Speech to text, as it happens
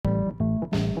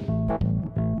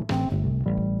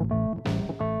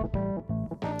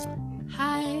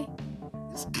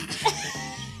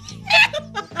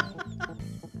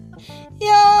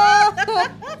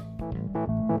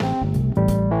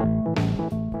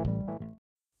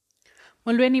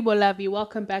Molweni Bolavi,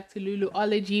 welcome back to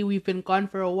Luluology. We've been gone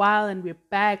for a while and we're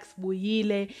back.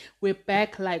 Sbuyile. We're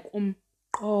back like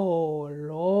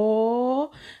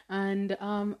lo. And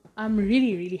I'm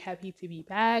really, really happy to be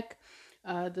back.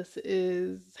 This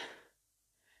is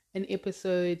an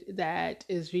episode that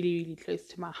is really, really close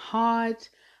to my heart.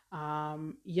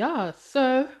 So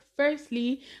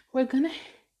firstly, we're gonna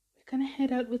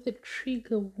head out with a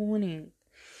trigger warning.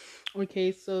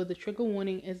 Okay, so the trigger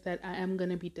warning is that I am going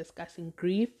to be discussing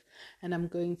grief and I'm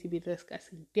going to be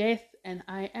discussing death and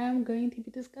I am going to be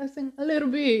discussing a little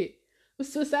bit of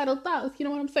suicidal thoughts. You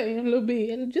know what I'm saying? A little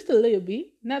bit, just a little bit,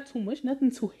 not too much,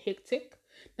 nothing too hectic,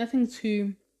 nothing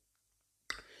too,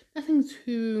 nothing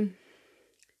too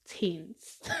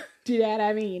tense. Do you know what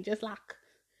I mean? Just like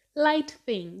light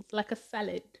things, like a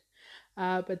salad.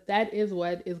 But that is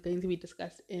what is going to be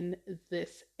discussed in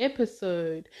this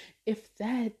episode. If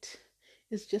that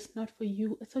is just not for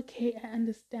you, it's okay. I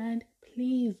understand.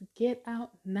 Please get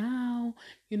out now.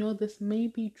 You know, this may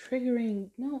be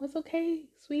triggering. No, it's okay,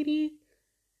 sweetie.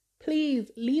 Please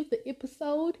leave the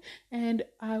episode and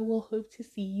I will hope to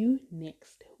see you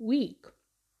next week.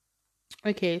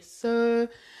 Okay, so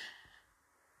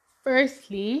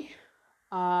firstly,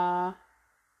 I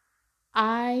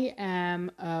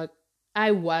am a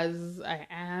I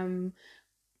am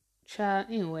child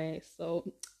anyway, so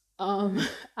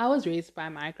I was raised by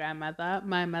my grandmother.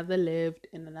 My mother lived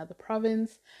in another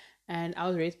province and I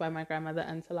was raised by my grandmother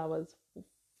until I was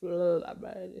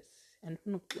and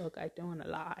look, I don't wanna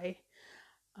lie.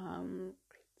 Grade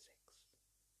six.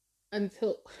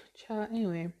 Until child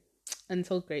anyway,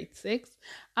 until grade six.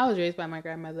 I was raised by my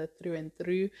grandmother through and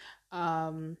through.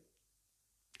 And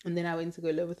then I went to go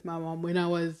live with my mom when I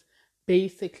was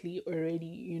basically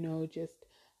already, just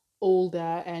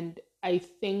older. And I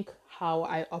think how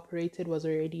I operated was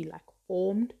already like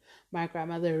formed. My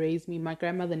grandmother raised me. My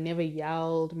grandmother never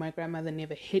yelled. My grandmother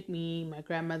never hit me. My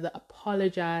grandmother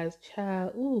apologized.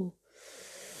 Child, ooh.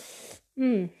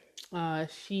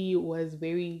 She was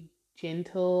very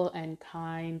gentle and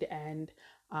kind and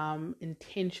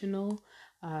intentional.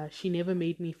 She never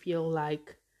made me feel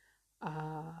like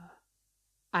uh,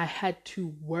 I had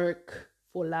to work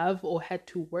for love or had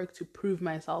to work to prove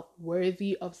myself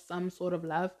worthy of some sort of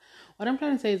love. What I'm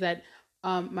trying to say is that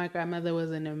my grandmother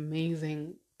was an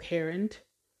amazing parent.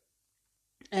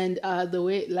 And the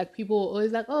way, like, people were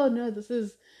always like, oh no, this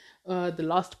is the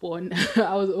last born.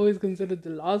 I was always considered the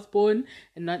last born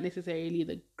and not necessarily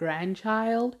the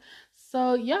grandchild.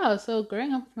 So yeah, so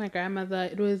growing up with my grandmother,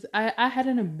 I had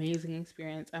an amazing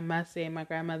experience. I must say my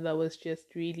grandmother was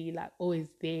just really like always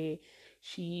there.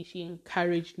 She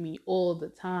encouraged me all the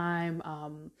time.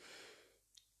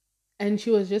 And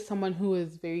she was just someone who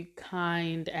was very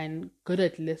kind and good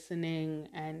at listening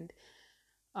and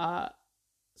uh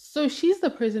so she's the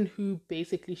person who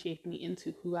basically shaped me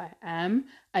into who I am.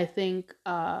 I think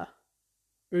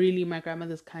really my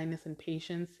grandmother's kindness and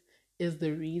patience is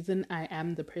the reason I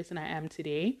am the person I am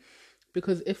today.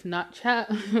 Because if not,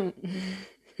 chat,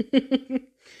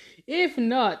 if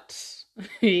not,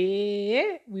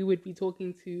 we would be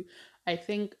talking to, I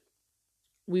think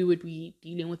we would be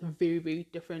dealing with a very, very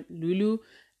different Lulu.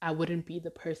 I wouldn't be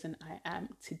the person I am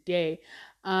today.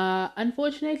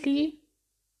 Unfortunately,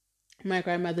 my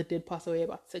grandmother did pass away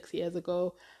about 6 years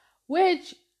ago,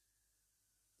 which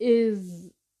is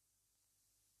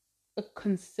a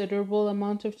considerable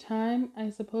amount of time, I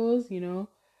suppose,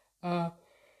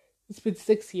 it's been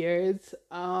 6 years.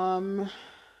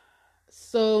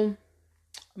 So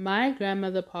my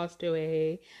grandmother passed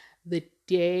away the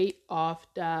day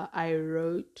after I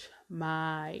wrote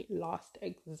my last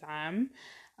exam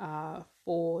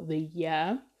for the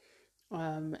year.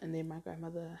 And then my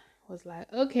grandmother was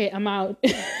like, okay, I'm out.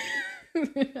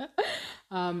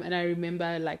 And I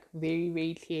remember like very,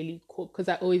 very clearly because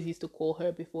I always used to call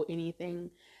her before anything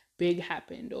big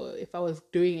happened or if I was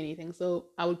doing anything. So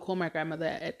I would call my grandmother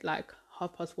at like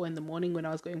 4:30 in the morning when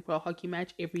I was going for a hockey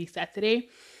match every Saturday.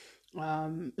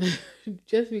 Um,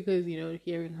 just because,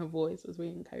 hearing her voice was very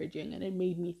encouraging and it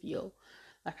made me feel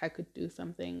like I could do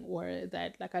something or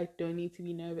that like I don't need to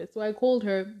be nervous. So I called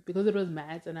her because it was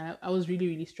maths and I was really,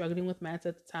 really struggling with maths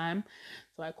at the time.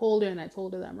 So I called her and I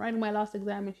told her that I'm writing my last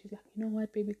exam and she's like, you know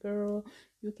what, baby girl,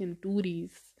 you can do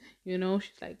this.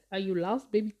 She's like, are you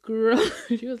lost, baby girl?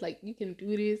 She was like, you can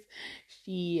do this.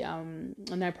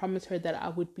 And I promised her that I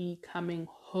would be coming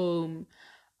home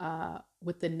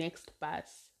with the next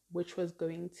bus, which was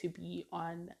going to be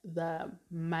on the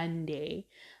Monday.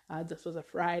 This was a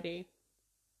Friday.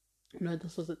 No,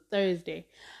 this was a Thursday.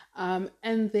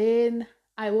 And then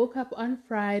I woke up on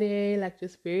Friday, like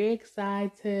just very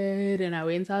excited, and I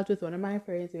went out with one of my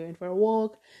friends. We went for a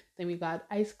walk, then we got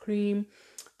ice cream,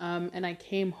 and I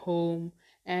came home,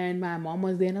 and my mom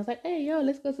was there, and I was like, "Hey, yo,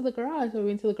 let's go to the garage." So we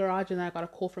went to the garage, and I got a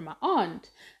call from my aunt,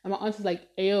 and my aunt was like,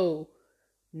 "Hey, yo,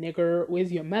 nigger,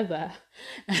 where's your mother?"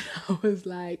 And I was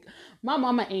like, "My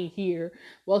mama ain't here."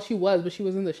 Well, she was, but she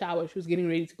was in the shower. She was getting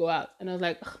ready to go out. And I was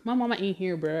like, "My mama ain't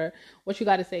here, bruh. What you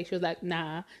gotta say?" She was like,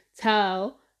 "Nah,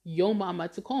 tell your mama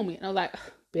to call me." And I was like,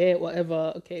 "Bet,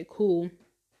 whatever. Okay, cool."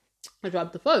 I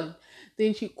dropped the phone.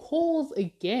 Then she calls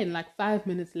again, like 5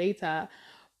 minutes later,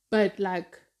 but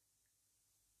like,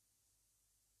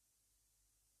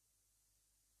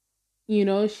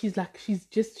 she's like,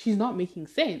 she's not making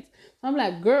sense. So I'm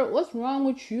like, "Girl, what's wrong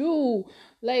with you?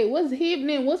 Like, what's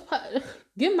happening?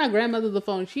 Give my grandmother the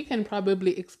phone. She can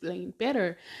probably explain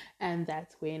better." And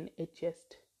that's when it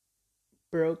just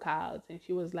broke out. And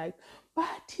she was like,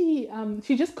 "Bati,"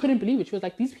 she just couldn't believe it. She was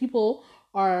like, "These people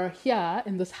are here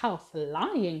in this house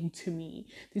lying to me.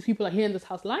 These people are here in this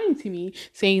house lying to me,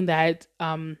 saying that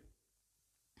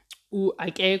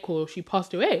Aikeko, she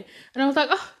passed away." And I was like,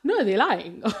 "Oh no, they're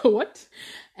lying." What?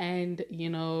 And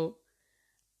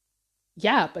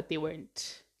yeah, but they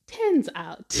weren't. Turns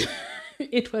out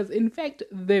it was in fact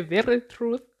the very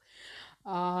truth.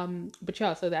 But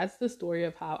yeah, so that's the story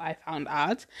of how I found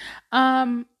out.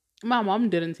 My mom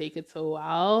didn't take it so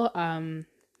well.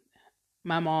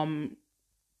 My mom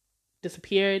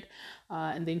disappeared,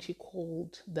 and then she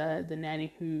called the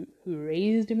nanny who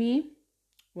raised me.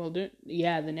 Well, the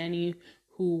nanny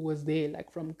who was there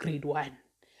like from grade 1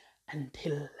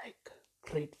 until like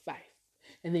grade 5,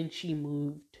 and then she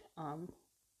moved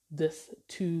this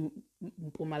to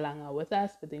Mpumalanga with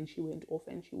us, but then she went off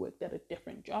and she worked at a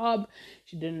different job.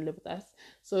 She didn't live with us,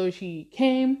 so she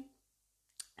came,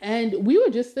 and we were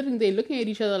just sitting there looking at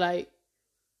each other like,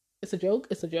 "It's a joke.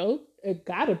 It's a joke. It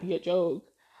gotta be a joke."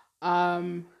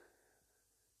 Um,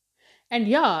 and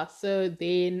yeah, so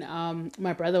then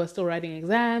my brother was still writing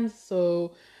exams,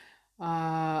 so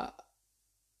uh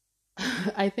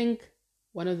I think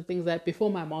one of the things that before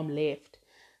my mom left,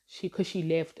 because she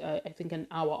left, I think an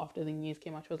hour after the news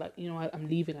came out, she was like, "You know what, I'm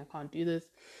leaving. I can't do this."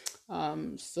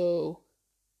 So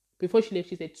before she left,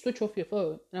 she said, "Switch off your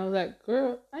phone." And I was like,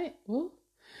 "Girl, well."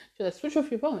 She was like, "Switch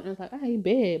off your phone." And I was like, "I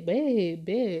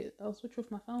babe, I'll switch off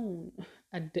my phone."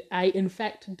 I in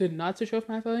fact did not switch off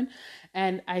my phone,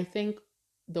 and I think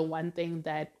the one thing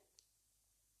that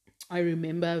I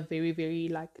remember very, very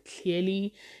like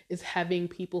clearly is having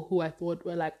people who I thought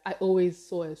were like, I always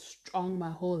saw as strong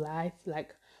my whole life,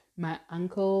 like my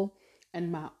uncle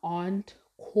and my aunt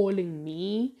calling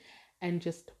me and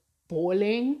just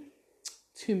bawling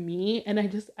to me. And I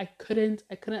couldn't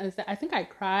understand. I think I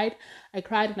cried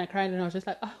and I was just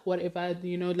like, "Oh, whatever,"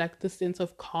 like the sense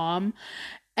of calm.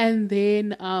 And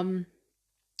then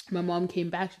my mom came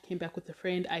back. She came back with a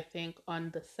friend, I think,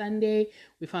 on the Sunday.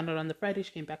 We found out on the Friday.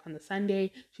 She came back on the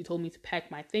Sunday. She told me to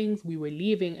pack my things. We were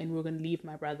leaving, and we were going to leave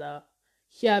my brother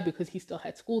here because he still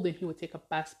had school. Then he would take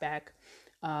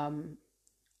um,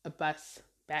 a bus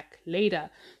back later.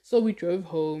 So we drove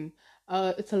home.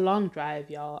 It's a long drive,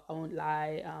 y'all. I won't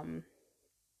lie.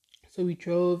 So we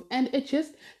drove, and it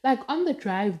just like on the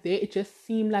drive there, it just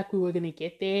seemed like we were gonna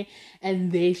get there, and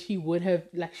there she would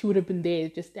have been there,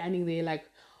 just standing there, like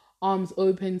arms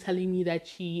open, telling me that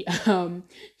she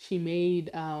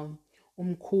made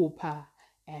umkupa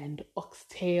and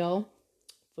oxtail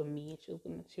for me. She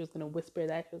was gonna whisper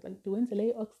that. She was like, "Do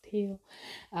oxtail,"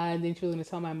 and then she was gonna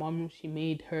tell my mom she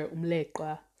made her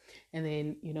umleqwa. And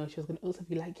then, she was gonna also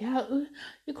be like, "Yeah,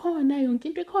 ikhona yonke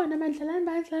into ikhona man, dlalani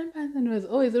phansi, dlalani phansi." And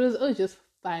it was just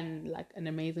fun, like an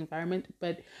amazing environment.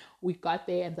 But we got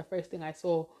there, and the first thing I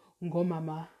saw,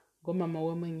 ngomama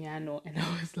womunyano, and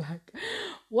I was like,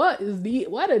 what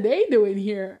are they doing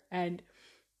here? And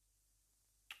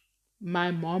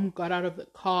my mom got out of the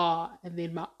car, and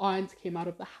then my aunt came out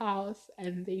of the house,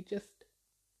 and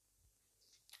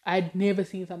I'd never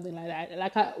seen something like that.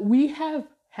 Like we have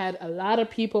had a lot of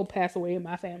people pass away in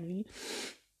my family.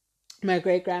 My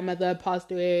great grandmother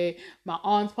passed away, my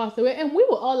aunts passed away, and we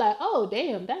were all like, "Oh,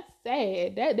 damn, that's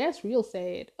sad. That's real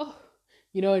sad." Oh,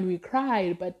 and we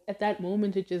cried. But at that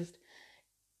moment, it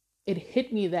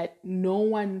hit me that no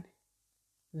one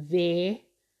there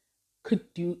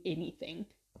could do anything.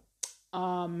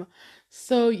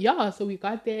 So yeah, so we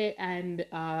got there, and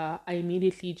I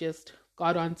immediately just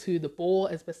got onto the ball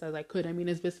as best as I could. I mean,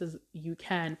 as best as you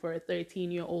can for a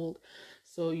 13-year-old.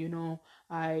 So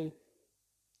I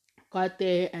got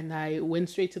there and I went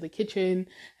straight to the kitchen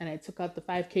and I took out the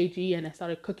 5 kg and I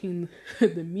started cooking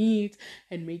the meat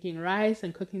and making rice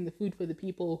and cooking the food for the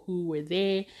people who were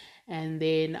there. And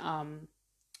then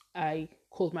I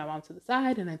called my mom to the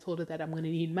side and I told her that I'm going to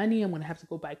need money. I'm going to have to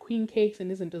go buy queen cakes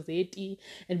and isn't dozeti,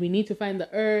 and we need to find the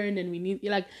urn, and we need,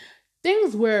 like,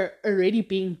 things were already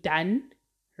being done,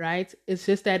 right? It's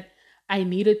just that I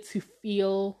needed to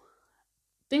feel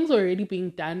things were already being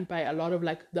done by a lot of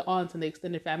like the aunts and the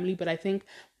extended family, but I think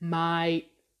my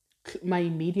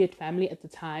immediate family at the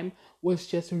time was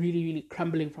just really, really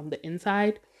crumbling from the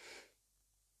inside.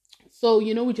 So,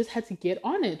 we just had to get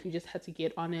on it. We just had to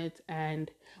get on it,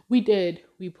 and we did.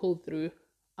 We pulled through.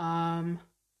 Um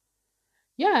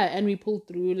yeah, and we pulled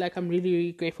through. Like, I'm really,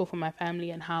 really grateful for my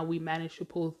family and how we managed to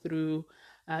pull through,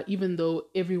 even though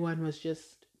everyone was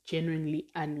just genuinely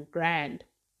ungrand.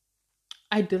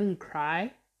 I didn't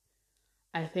cry.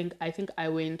 I think I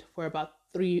went for about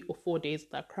 3 or 4 days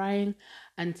without crying,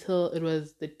 until it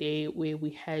was the day where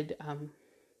we had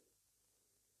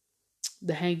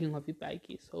the hanging of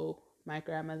Ibaiki. So my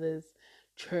grandmother's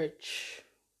church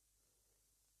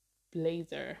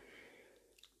blazer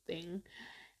thing.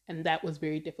 And that was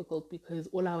very difficult because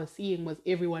all I was seeing was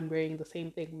everyone wearing the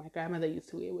same thing my grandmother used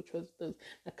to wear, which was those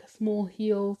like small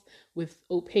heels with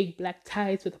opaque black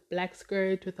tights, with a black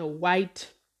skirt, with a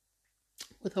white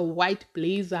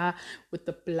blazer, with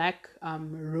the black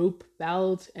rope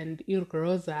belt and il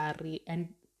rosary and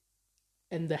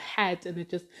the hat, and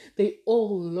they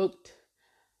all looked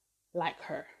like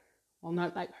her. Well,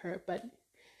 not like her, but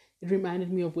it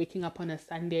reminded me of waking up on a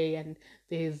Sunday and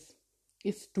there's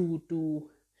istutu,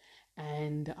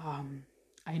 and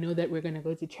I know that we're gonna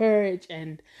go to church,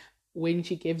 and when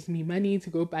she gives me money to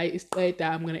go buy isqeda,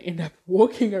 I'm gonna end up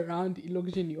walking around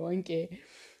ilokishini yonke,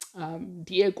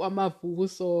 diye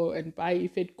kwamavuso and buy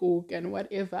ifit cook and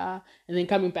whatever, and then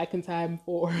coming back in time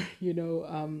for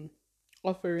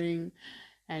offering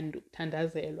and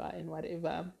tandazelwa and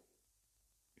whatever.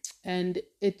 And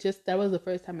that was the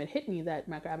first time it hit me that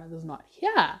my grandmother's not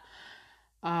here.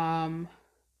 um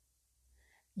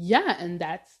yeah, and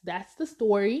that's the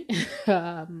story.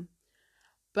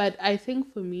 But I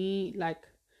think for me, like,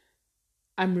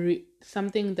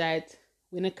 something that,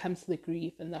 when it comes to the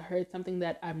grief and the hurt, something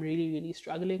that I'm really, really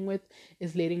struggling with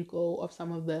is letting go of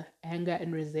some of the anger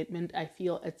and resentment I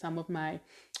feel at some of my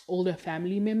older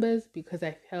family members, because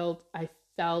I felt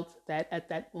that at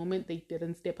that moment they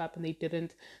didn't step up and they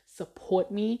didn't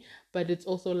support me. But it's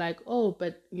also like, oh,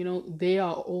 but they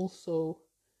are also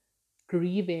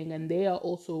grieving and they are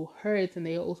also hurt and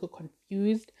they are also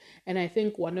confused. And I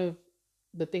think one of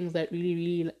the things that really,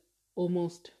 really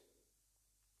almost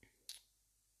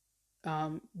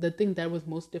the thing that was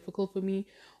most difficult for me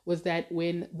was that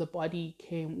when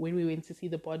we went to see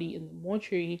the body in the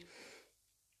mortuary,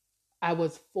 I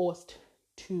was forced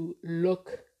to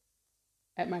look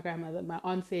at my grandmother. My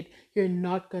aunt said, you're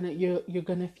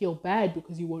gonna feel bad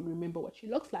because you won't remember what she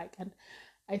looks like. And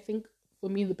I think for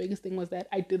me the biggest thing was that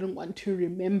I didn't want to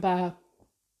remember.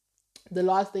 The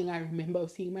last thing I remember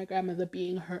of seeing my grandmother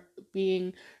being her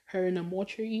in a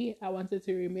mortuary. I wanted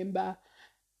to remember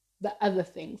the other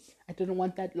things. I didn't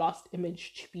want that last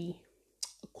image to be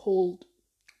a cold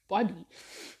body.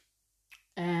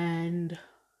 And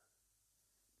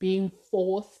being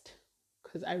forced,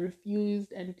 because I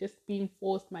refused, and just being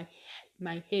forced, my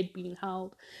head being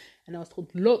held, and I was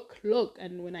told, look,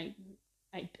 and when I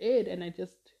did, and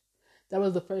that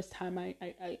was the first time I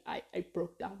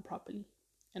broke down properly,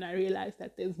 and I realized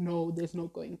that there's no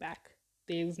going back,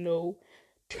 there's no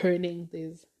turning,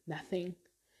 there's nothing.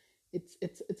 It's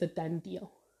a done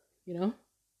deal,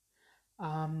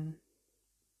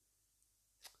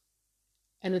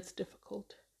 and it's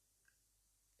difficult.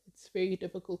 It's very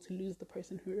difficult to lose the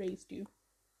person who raised you,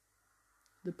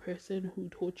 the person who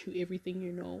taught you everything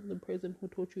the person who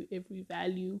taught you every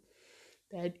value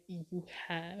that you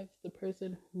have, the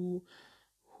person who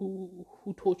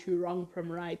taught you wrong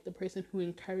from right, the person who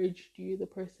encouraged you, the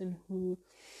person who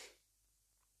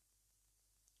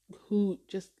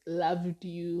just loved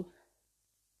you.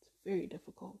 It's very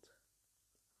difficult.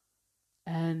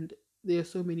 And there are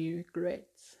so many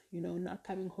regrets, not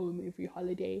coming home every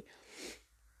holiday,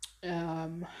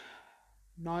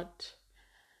 not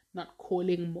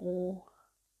calling more,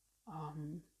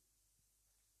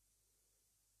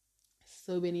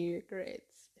 so many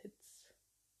regrets.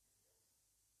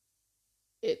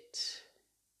 It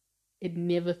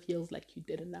never feels like you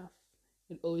did enough.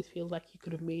 It always feels like you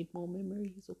could have made more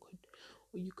memories, or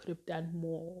you could have done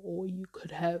more, or you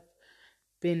could have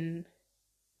been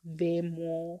there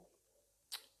more,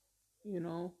 and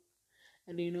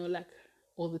like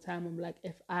all the time. I'm like,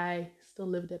 if I still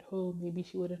lived at home, maybe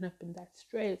she wouldn't have been that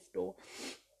stressed or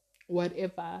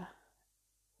whatever.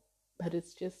 But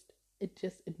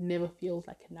it never feels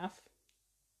like enough.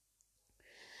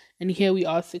 And here we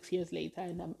are 6 years later,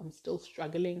 and I'm still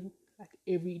struggling. Like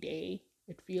every day,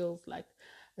 it feels like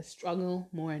a struggle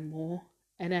more and more.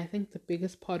 And I think the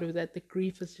biggest part of that, the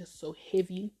grief is just so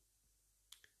heavy.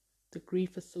 The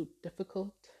grief is so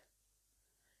difficult.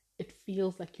 It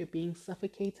feels like you're being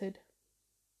suffocated.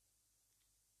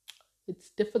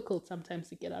 It's difficult sometimes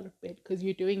to get out of bed because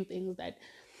you're doing things that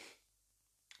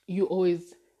you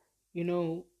always, you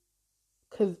know,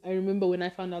 because I remember when I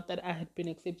found out that I had been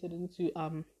accepted into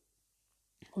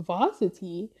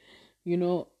varsity, you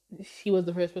know, she was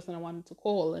the first person I wanted to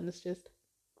call, and it's just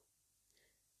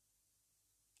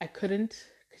I couldn't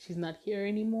because she's not here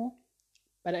anymore.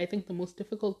 But I think the most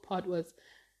difficult part was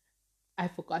I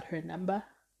forgot her number.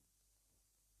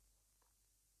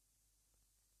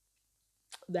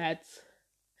 That's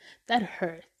that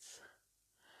hurts.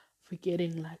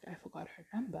 Forgetting, like, I forgot her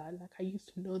number. Like, I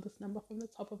used to know this number from the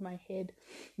top of my head.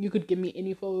 You could give me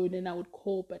any phone and I would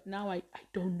call, but now I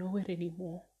don't know it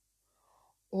anymore.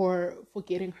 Or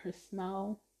forgetting her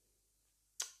smell,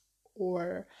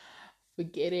 or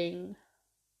forgetting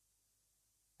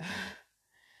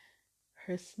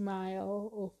her smile,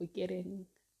 or forgetting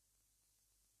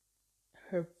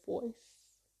her voice.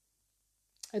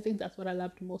 I think that's what I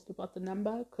loved most about the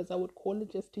number, because I would call it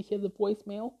just to hear the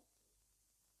voicemail.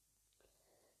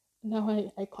 Now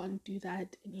I can't do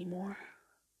that anymore.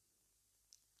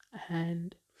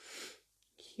 And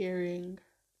hearing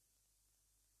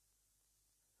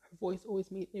her voice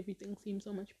always made everything seem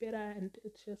so much better. And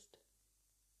it's just,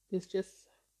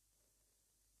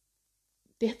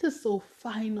 death is so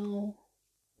final.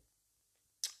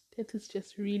 Death is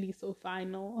just really so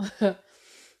final,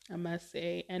 I must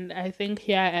say. And I think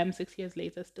here I am 6 years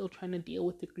later, still trying to deal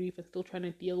with the grief and still trying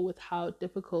to deal with how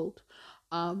difficult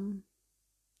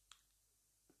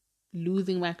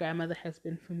losing my grandmother has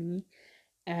been for me.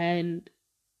 And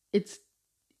it's,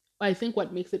 I think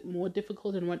what makes it more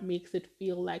difficult and what makes it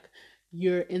feel like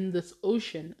you're in this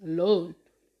ocean alone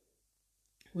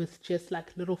with just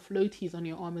like little floaties on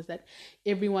your arm is that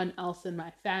everyone else in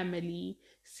my family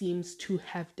seems to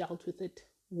have dealt with it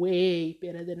way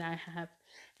better than I have,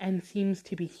 and seems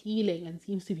to be healing and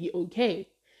seems to be okay.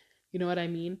 You know what I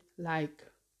mean? Like,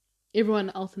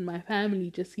 everyone else in my family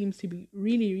just seems to be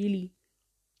really, really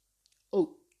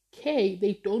okay.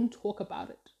 They don't talk about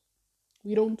it.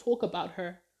 We don't talk about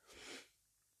her.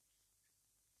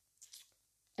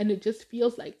 And it just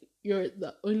feels like you're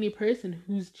the only person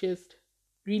who's just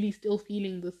really still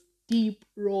feeling this deep,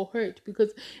 raw hurt,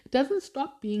 because it doesn't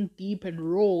stop being deep and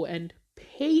raw and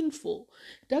painful.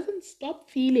 It doesn't stop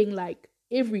feeling like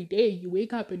every day you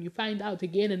wake up and you find out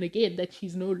again and again that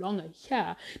she's no longer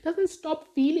here. It doesn't stop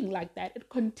feeling like that. It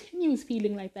continues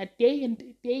feeling like that day in,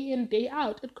 day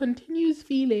out. It continues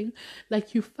feeling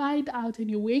like you find out and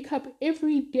you wake up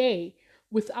every day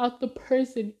without the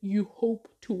person you hope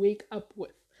to wake up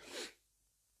with.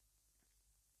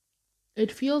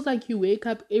 It feels like you wake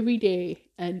up every day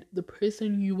and the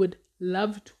person you would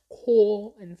love to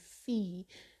call and see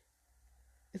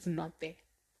is not there.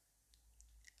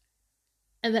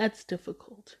 And that's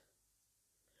difficult,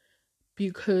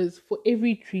 because for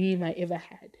every dream I ever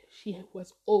had, she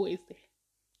was always there.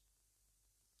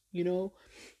 You know,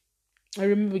 I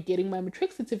remember getting my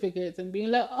matric certificates and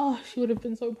being like, oh, she would have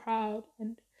been so proud.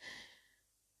 And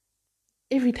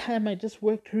every time I just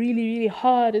worked really, really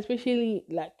hard, especially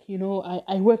like, you know,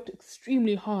 I worked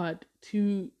extremely hard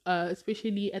to,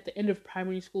 especially at the end of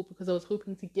primary school, because I was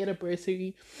hoping to get a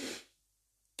bursary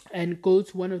and go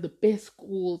to one of the best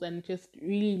schools and just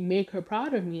really make her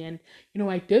proud of me. And, you know,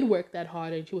 I did work that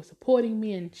hard and she was supporting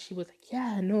me and she was like,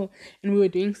 yeah, no. And we were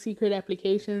doing secret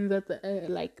applications at the,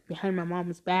 like behind my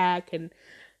mom's back, and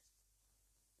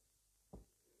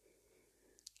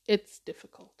it's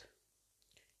difficult.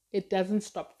 It doesn't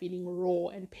stop feeling raw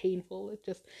and painful. It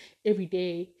just, every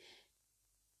day,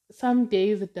 some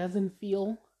days it doesn't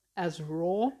feel as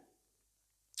raw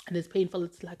and as painful.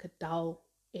 It's like a dull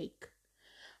ache.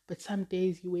 But some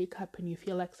days you wake up and you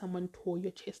feel like someone tore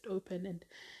your chest open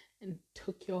and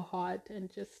took your heart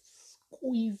and just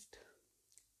squeezed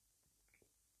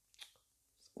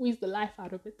the life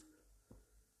out of it.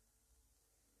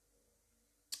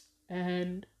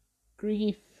 And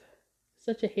grief,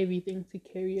 such a heavy thing to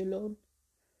carry alone.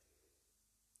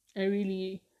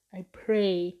 I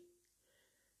pray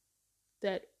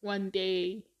that one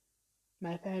day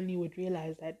my family would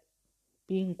realize that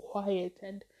being quiet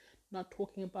and not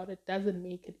talking about it doesn't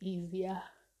make it easier.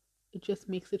 It just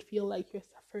makes it feel like you're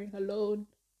suffering alone.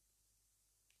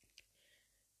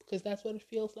 because that's what it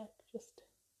feels like, just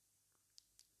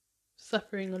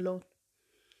suffering alone.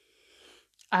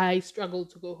 I struggle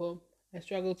to go home. I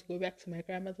struggle to go back to my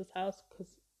grandmother's house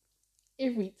because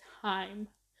every time,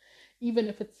 even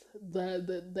if it's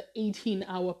the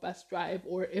 18-hour bus drive,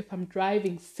 or if I'm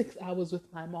driving 6 hours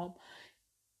with my mom,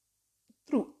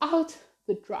 throughout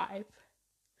the drive,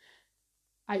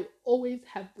 I always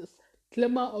have this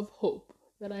glimmer of hope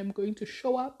that I'm going to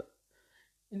show up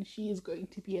and she is going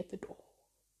to be at the door.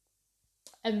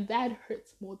 And that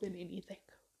hurts more than anything.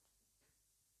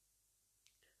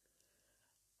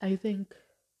 I think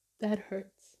that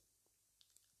hurts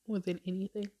more than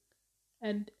anything.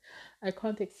 And I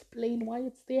can't explain why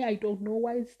it's there. I don't know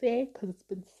why it's there because it's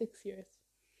been 6 years.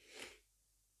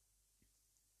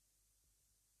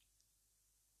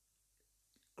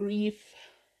 Grief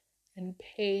and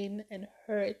pain and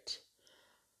hurt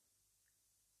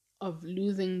of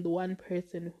losing the one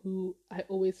person who I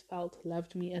always felt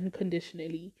loved me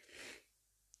unconditionally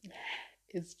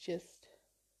is just,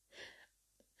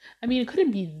 I mean, it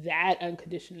couldn't be that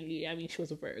unconditionally. I mean, she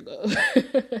was a Virgo.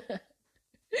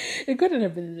 It couldn't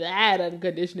have been that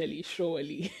unconditionally,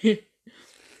 surely.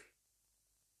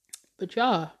 But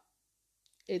yeah,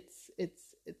 it's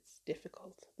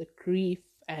difficult. The grief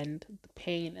and the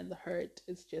pain and the hurt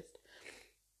is just,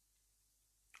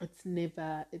 it's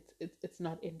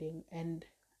not ending. And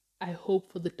I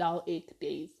hope for the dull ache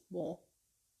days more.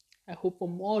 I hope for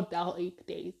more dull ache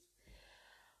days,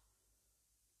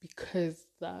 because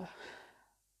the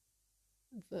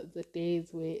days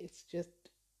where it's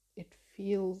just, it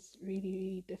feels really,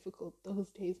 really difficult, those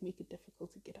days make it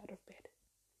difficult to get out of bed.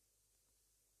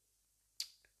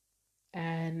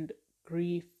 And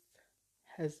grief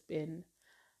has been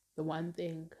the one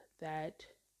thing that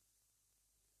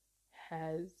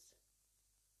has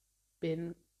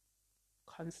been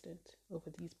constant over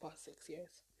these past 6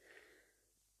 years.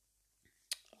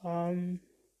 And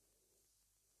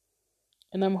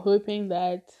I'm hoping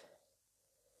that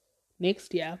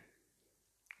next year,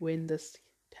 when this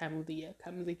time of the year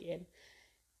comes again,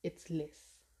 it's less.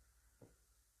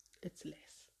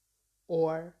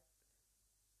 Or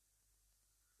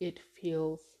it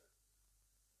feels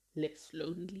less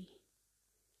lonely.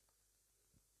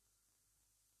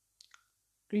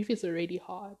 Grief is already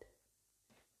hard.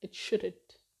 It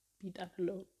shouldn't be done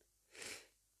alone.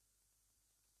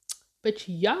 But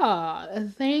yeah,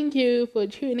 thank you for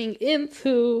tuning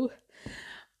into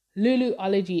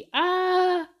Luluology.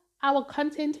 Our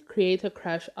content creator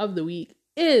crush of the week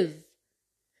is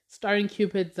starring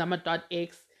Cupid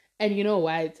Zama.x. And you know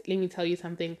what? Let me tell you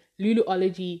something.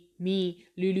 Luluology,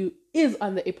 Lulu, is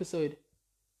on the episode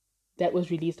that was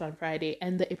released on Friday.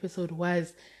 And the episode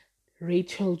was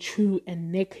Rachel Chu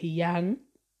and Nick Young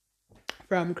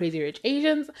from Crazy Rich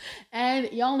Asians.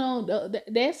 And y'all know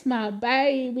that's my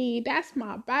baby. That's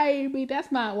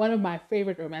one of my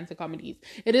favorite romantic comedies.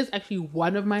 It is actually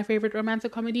one of my favorite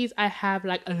romantic comedies. I have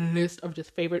like a list of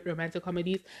just favorite romantic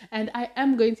comedies, and I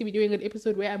am going to be doing an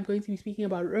episode where I'm going to be speaking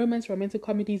about romantic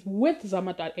comedies with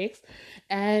Zama.x.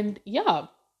 And yeah,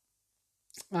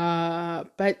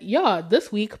 but yeah,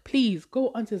 this week please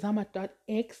go onto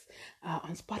Zama.x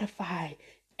on Spotify,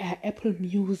 Apple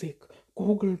Music,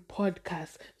 Google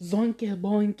Podcasts, Zonke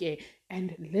Bonke,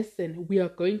 and listen. We are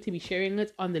going to be sharing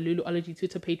it on the Luluology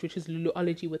Twitter page, which is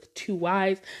Luluology with 2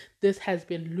 Y's. This has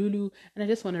been Lulu, and I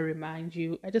just want to remind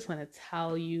you, I just want to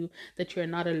tell you that you're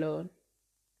not alone.